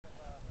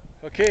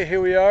Okay, here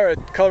we are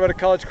at Colorado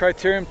College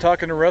Criterium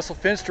talking to Russell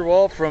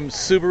Finsterwald from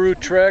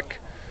Subaru-Trek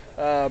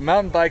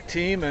mountain bike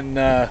team, and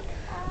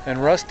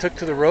Russ took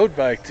to the road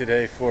bike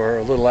today for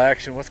a little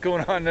action. What's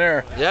going on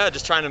there? Yeah,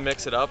 just trying to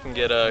mix it up and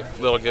get a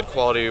little good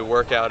quality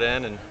workout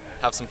in and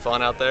have some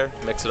fun out there,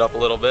 mix it up a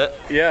little bit.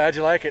 Yeah, how'd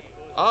you like it?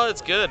 Oh,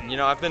 it's good. You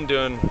know, I've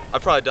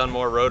probably done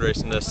more road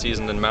racing this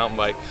season than mountain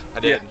bike.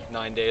 I did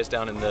 9 days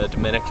down in the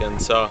Dominican,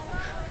 so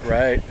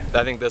right.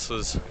 I think this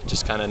was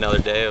just kind of another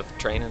day of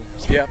training.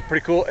 So. Yeah,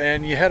 pretty cool.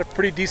 And you had a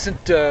pretty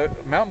decent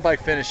mountain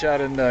bike finish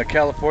out in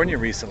California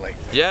recently.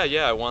 Yeah,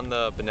 I won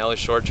the Bonelli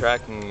short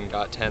track and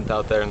got 10th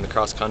out there in the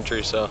cross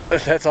country. So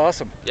that's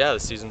awesome. Yeah, the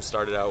season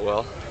started out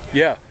well.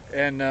 Yeah,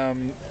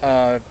 and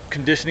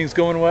conditioning's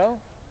going well?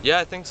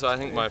 Yeah, I think so. I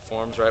think my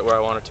form's right where I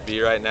want it to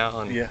be right now,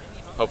 and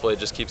hopefully it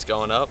just keeps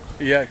going up.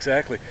 Yeah,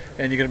 exactly.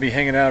 And you're going to be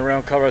hanging out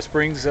around Colorado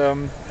Springs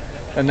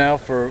and now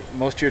for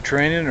most of your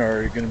training, or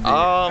are you going to be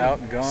out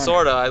and gone?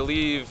 Sorta. I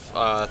leave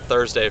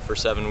Thursday for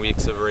 7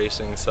 weeks of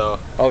racing, so.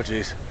 Oh,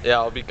 geez. Yeah,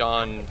 I'll be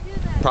gone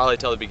probably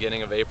till the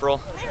beginning of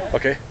April.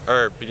 Okay.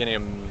 Or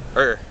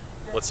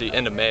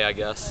end of May, I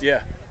guess.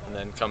 Yeah. And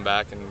then come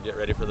back and get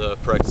ready for the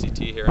Pro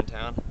XCT here in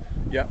town.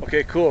 Yeah.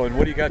 Okay. Cool. And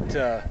what do you got?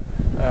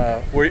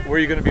 Where are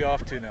you going to be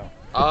off to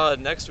now?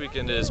 Next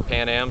weekend is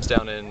Pan Am's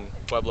down in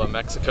Puebla,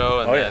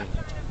 Mexico, and then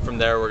from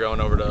there we're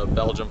going over to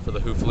Belgium for the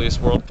Hooflees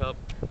World Cup.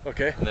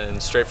 Okay. And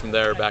then straight from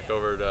there back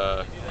over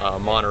to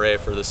Monterey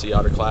for the Sea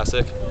Otter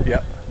Classic.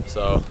 Yeah.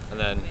 So, and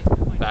then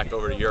back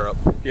over to Europe.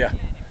 Yeah.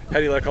 How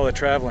do you like all the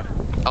traveling?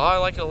 Oh, I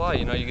like it a lot.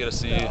 You know, you get to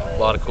see a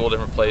lot of cool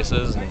different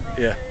places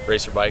and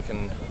race your bike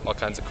in all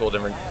kinds of cool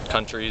different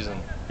countries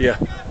and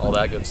all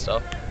that good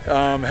stuff.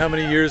 How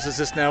many years is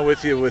this now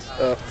with you with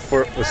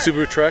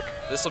Subaru-Trek?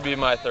 This will be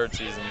my 3rd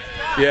season.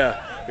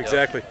 Yeah,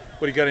 exactly.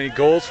 What, do you got any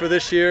goals for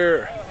this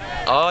year?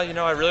 You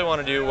know, I really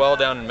want to do well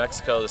down in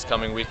Mexico this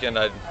coming weekend.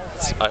 I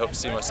hope to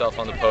see myself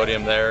on the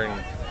podium there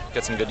and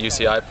get some good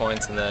UCI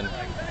points, and then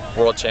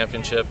World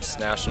Championships,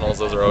 Nationals,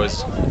 those are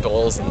always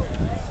goals, and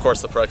of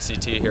course the Pro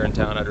XCT here in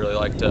town. I'd really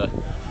like to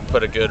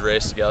put a good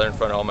race together in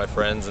front of all my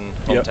friends and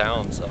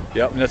hometown. So.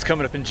 Yep, and that's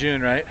coming up in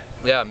June, right?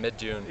 Yeah,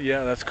 mid-June.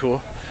 Yeah, that's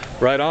cool.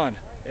 Right on.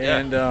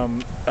 And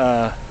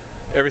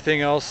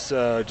everything else,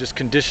 just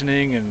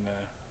conditioning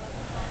and...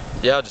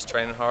 Yeah, just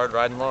training hard,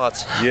 riding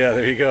lots. Yeah,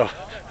 there you go.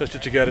 That's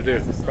what you got to do.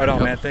 Right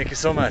on, man. Thank you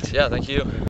so much. Yeah, thank you.